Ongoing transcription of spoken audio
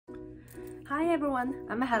Hi everyone,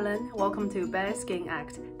 I'm Helen. Welcome to Bare Skin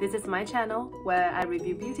Act. This is my channel where I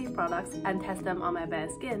review beauty products and test them on my bare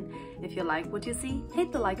skin. If you like what you see,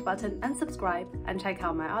 hit the like button and subscribe, and check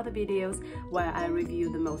out my other videos where I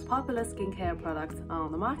review the most popular skincare products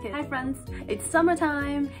on the market. Hi friends, it's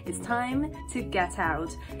summertime. It's time to get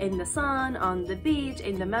out in the sun, on the beach,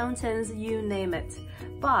 in the mountains, you name it.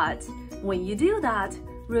 But when you do that,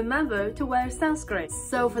 remember to wear sunscreen.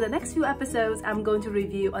 So for the next few episodes, I'm going to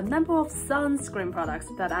review a number of sunscreen products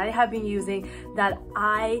that I have been using that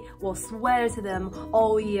I will swear to them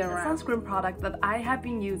all year round. The sunscreen product that I have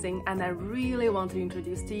been using and I really want to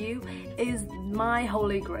introduce to you is my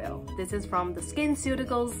holy grail. This is from the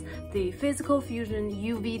Skinceuticals, the Physical Fusion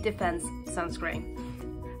UV Defense Sunscreen.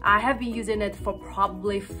 I have been using it for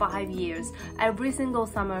probably 5 years. Every single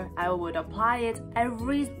summer, I would apply it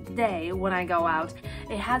every day when I go out.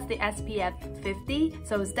 It has the SPF 50,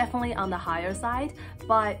 so it's definitely on the higher side.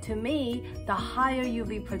 But to me, the higher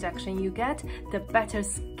UV protection you get, the better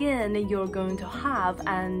skin you're going to have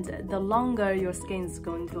and the longer your skin is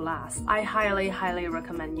going to last. I highly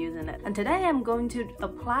recommend using it. And today I'm going to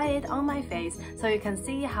apply it on my face so you can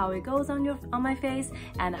see how it goes on my face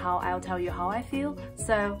and how I'll tell you how I feel.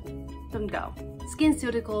 So don't go.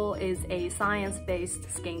 Skinceuticals is a science-based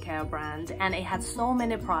skincare brand and it has so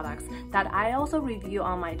many products that I also review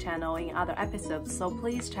on my channel in other episodes, so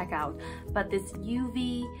please check out. But this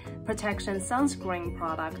UV protection sunscreen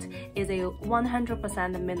product is a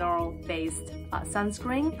 100% mineral-based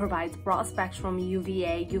sunscreen. It provides broad spectrum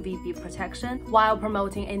UVA, UVB protection while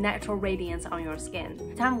promoting a natural radiance on your skin.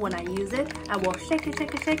 Every time when I use it, I will shake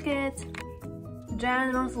it,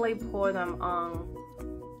 generously pour them on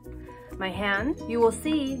my hand. You will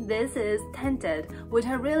see this is tinted, which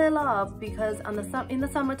I really love because in the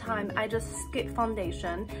summertime I just skip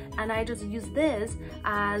foundation and I just use this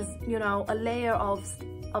as, you know, a layer of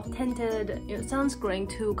tinted sunscreen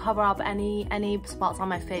to cover up any spots on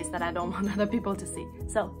my face that I don't want other people to see.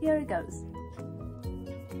 So here it goes.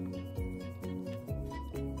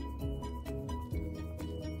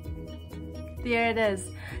 There it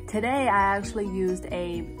is. Today I actually used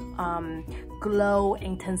a glow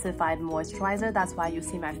intensified moisturizer. That's why you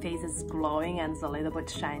see my face is glowing and it's a little bit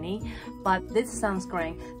shiny. But this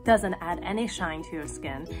sunscreen doesn't add any shine to your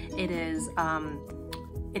skin.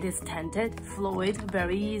 It is tinted, fluid,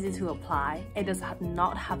 very easy to apply. It does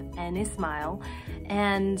not have any smell,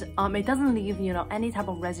 and it doesn't leave, you know, any type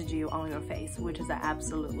of residue on your face, which is I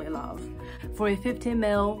absolutely love. For a 50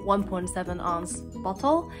 ml 1.7 ounce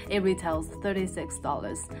bottle, it retails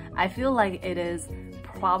 $36. I feel like it is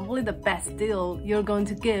probably the best deal you're going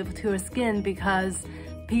to give to your skin because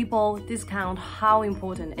people discount how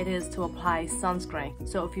important it is to apply sunscreen.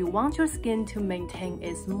 So if you want your skin to maintain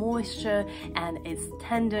its moisture and its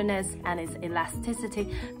tenderness and its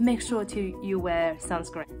elasticity, make sure you wear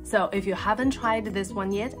sunscreen. So if you haven't tried this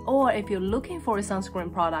one yet, or if you're looking for a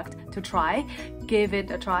sunscreen product to try, give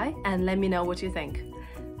it a try and let me know what you think.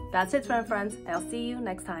 That's it, friends. I'll see you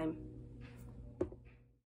next time.